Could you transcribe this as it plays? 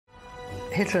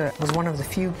Hitler was one of the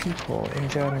few people in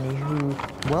Germany who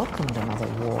welcomed another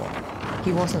war.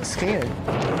 He wasn't scared.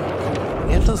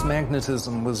 Hitler's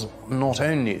magnetism was not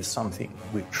only something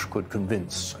which could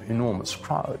convince enormous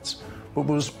crowds, but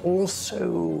was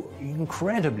also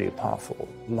incredibly powerful,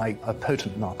 like a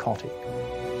potent narcotic.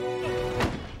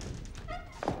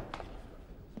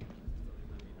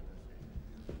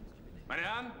 Meine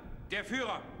Herren, der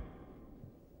Führer!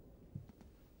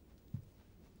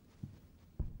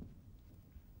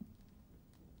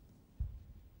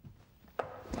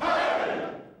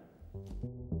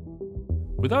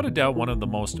 Without a doubt, one of the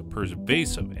most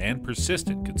pervasive and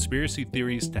persistent conspiracy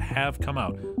theories to have come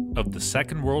out of the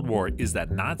Second World War is that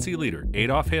Nazi leader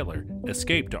Adolf Hitler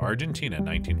escaped to Argentina in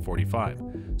 1945,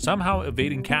 somehow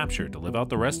evading capture to live out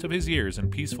the rest of his years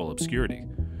in peaceful obscurity.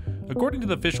 According to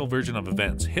the official version of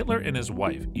events, Hitler and his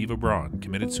wife, Eva Braun,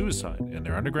 committed suicide in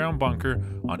their underground bunker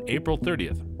on April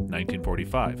 30th,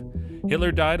 1945.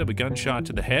 Hitler died of a gunshot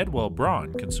to the head while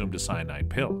Braun consumed a cyanide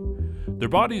pill. Their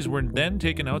bodies were then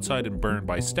taken outside and burned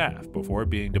by staff before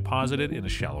being deposited in a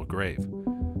shallow grave.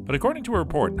 But according to a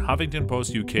report in Huffington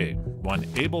Post UK, one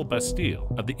Abel Basti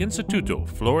of the Instituto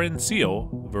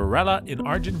Florencio Varela in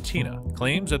Argentina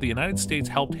claims that the United States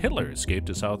helped Hitler escape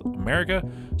to South America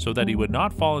so that he would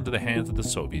not fall into the hands of the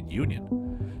Soviet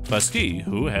Union. Basti,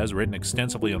 who has written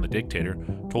extensively on the dictator,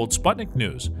 told Sputnik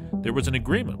News there was an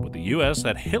agreement with the US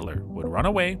that Hitler would run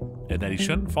away and that he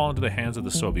shouldn't fall into the hands of the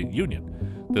Soviet Union.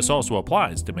 This also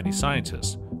applies to many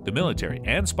scientists, the military,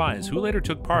 and spies who later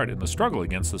took part in the struggle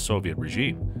against the Soviet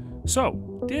regime.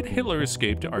 So, did Hitler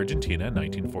escape to Argentina in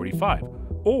 1945,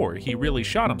 or he really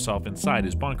shot himself inside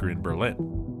his bunker in Berlin?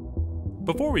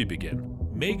 Before we begin,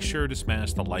 make sure to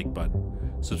smash the like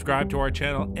button, subscribe to our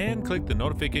channel, and click the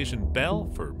notification bell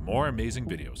for more amazing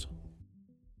videos.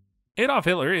 Adolf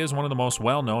Hitler is one of the most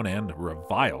well-known and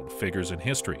reviled figures in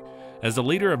history. As the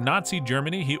leader of Nazi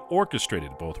Germany, he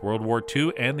orchestrated both World War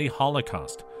II and the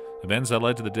Holocaust, events that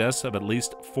led to the deaths of at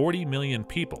least 40 million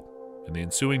people. In the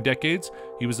ensuing decades,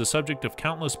 he was the subject of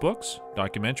countless books,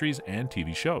 documentaries, and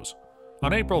TV shows.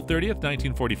 On April 30th,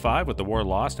 1945, with the war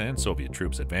lost and Soviet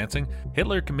troops advancing,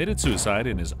 Hitler committed suicide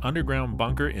in his underground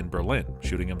bunker in Berlin,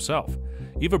 shooting himself.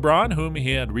 Eva Braun, whom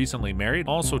he had recently married,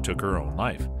 also took her own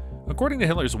life. According to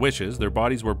Hitler's wishes, their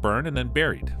bodies were burned and then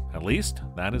buried. At least,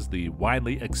 that is the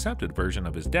widely accepted version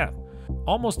of his death.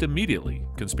 Almost immediately,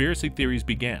 conspiracy theories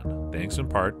began, thanks in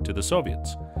part to the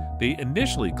Soviets. They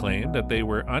initially claimed that they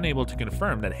were unable to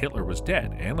confirm that Hitler was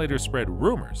dead, and later spread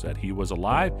rumors that he was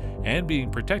alive and being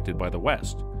protected by the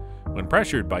West. When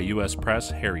pressured by U.S.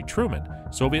 press Harry Truman,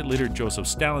 Soviet leader Joseph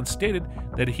Stalin stated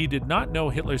that he did not know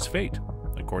Hitler's fate.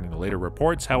 According to later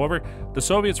reports, however, the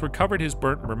Soviets recovered his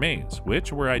burnt remains,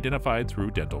 which were identified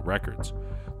through dental records.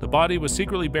 The body was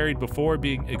secretly buried before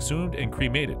being exhumed and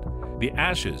cremated, the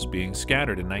ashes being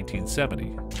scattered in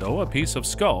 1970, though a piece of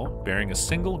skull bearing a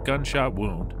single gunshot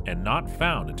wound and not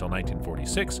found until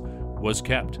 1946 was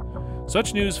kept.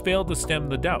 Such news failed to stem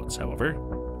the doubts, however,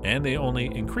 and they only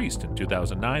increased in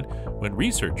 2009 when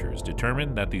researchers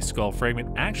determined that the skull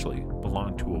fragment actually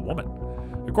belonged to a woman.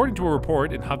 According to a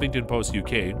report in Huffington Post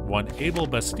UK, one Abel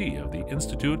Basti of the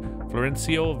Instituto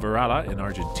Florencio Varela in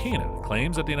Argentina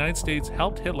claims that the United States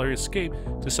helped Hitler escape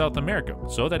to South America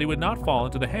so that he would not fall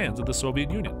into the hands of the Soviet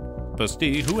Union.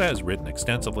 Basti, who has written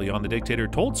extensively on the dictator,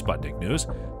 told Sputnik News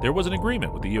there was an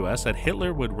agreement with the US that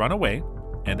Hitler would run away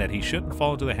and that he shouldn't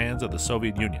fall into the hands of the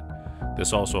Soviet Union.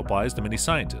 This also applies to many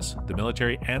scientists, the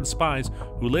military, and spies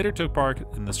who later took part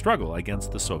in the struggle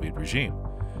against the Soviet regime.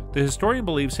 The historian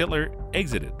believes Hitler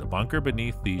exited the bunker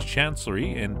beneath the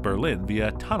Chancellery in Berlin via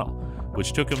a tunnel,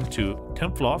 which took him to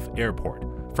Tempelhof Airport,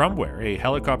 from where a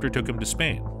helicopter took him to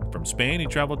Spain. From Spain, he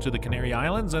traveled to the Canary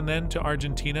Islands and then to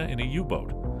Argentina in a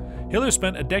U-boat. Hitler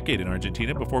spent a decade in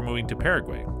Argentina before moving to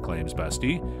Paraguay, claims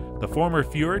Basti. The former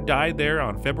Führer died there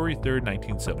on February 3,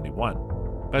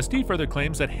 1971. Basti further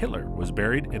claims that Hitler was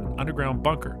buried in an underground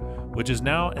bunker, which is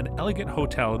now an elegant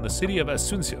hotel in the city of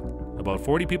Asunción. About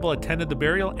 40 people attended the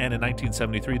burial, and in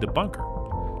 1973, the bunker.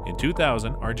 In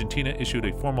 2000, Argentina issued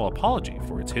a formal apology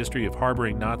for its history of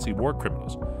harboring Nazi war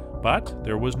criminals, but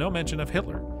there was no mention of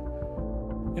Hitler.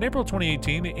 In April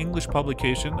 2018, the English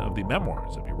publication of the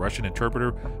memoirs of a Russian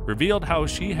interpreter revealed how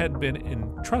she had been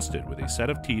entrusted with a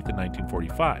set of teeth in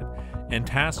 1945 and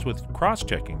tasked with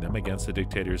cross-checking them against the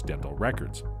dictator's dental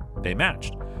records. They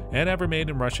matched, and have remained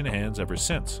in Russian hands ever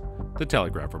since, the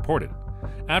Telegraph reported.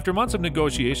 After months of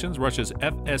negotiations, Russia's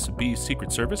FSB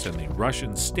Secret Service and the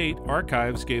Russian State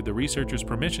Archives gave the researchers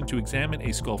permission to examine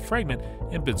a skull fragment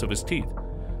and bits of his teeth.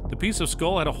 The piece of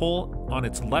skull had a hole on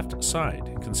its left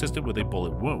side, consistent with a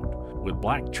bullet wound, with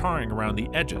black charring around the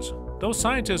edges. Though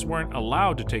scientists weren't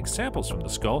allowed to take samples from the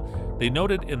skull, they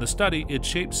noted in the study its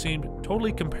shape seemed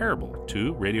totally comparable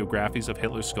to radiographies of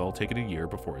Hitler's skull taken a year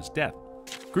before his death.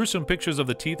 Gruesome pictures of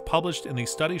the teeth published in the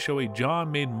study show a jaw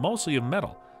made mostly of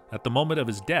metal. At the moment of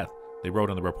his death, they wrote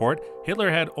in the report,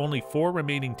 Hitler had only 4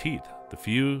 remaining teeth. The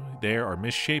few there are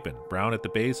misshapen, brown at the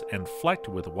base, and flecked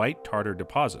with white tartar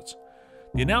deposits.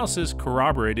 The analysis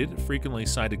corroborated frequently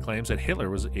cited claims that Hitler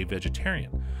was a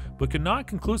vegetarian, but could not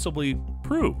conclusively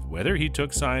prove whether he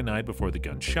took cyanide before the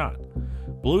gunshot.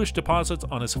 Bluish deposits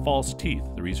on his false teeth,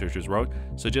 the researchers wrote,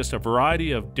 suggest a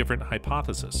variety of different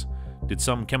hypotheses. Did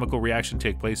some chemical reaction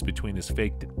take place between his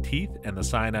faked teeth and the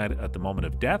cyanide at the moment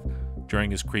of death,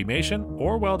 during his cremation,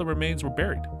 or while the remains were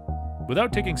buried?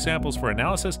 Without taking samples for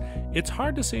analysis, it's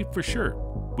hard to say for sure.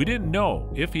 We didn't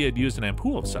know if he had used an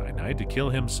ampoule of cyanide to kill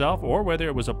himself or whether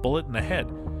it was a bullet in the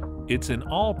head. It's in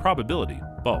all probability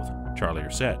both,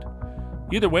 Charlier said.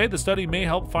 Either way, the study may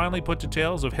help finally put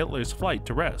details of Hitler's flight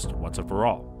to rest once and for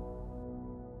all.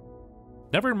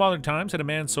 Never in modern times had a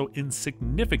man so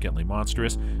insignificantly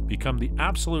monstrous become the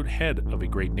absolute head of a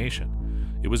great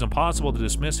nation. It was impossible to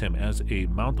dismiss him as a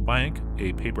mountebank,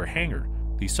 a paper hanger.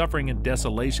 The suffering and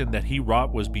desolation that he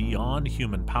wrought was beyond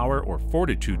human power or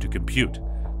fortitude to compute.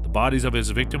 The bodies of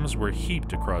his victims were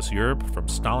heaped across Europe from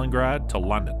Stalingrad to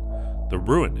London. The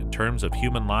ruin in terms of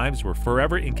human lives were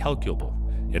forever incalculable,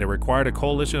 and it required a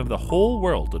coalition of the whole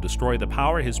world to destroy the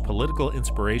power his political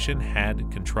inspiration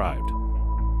had contrived.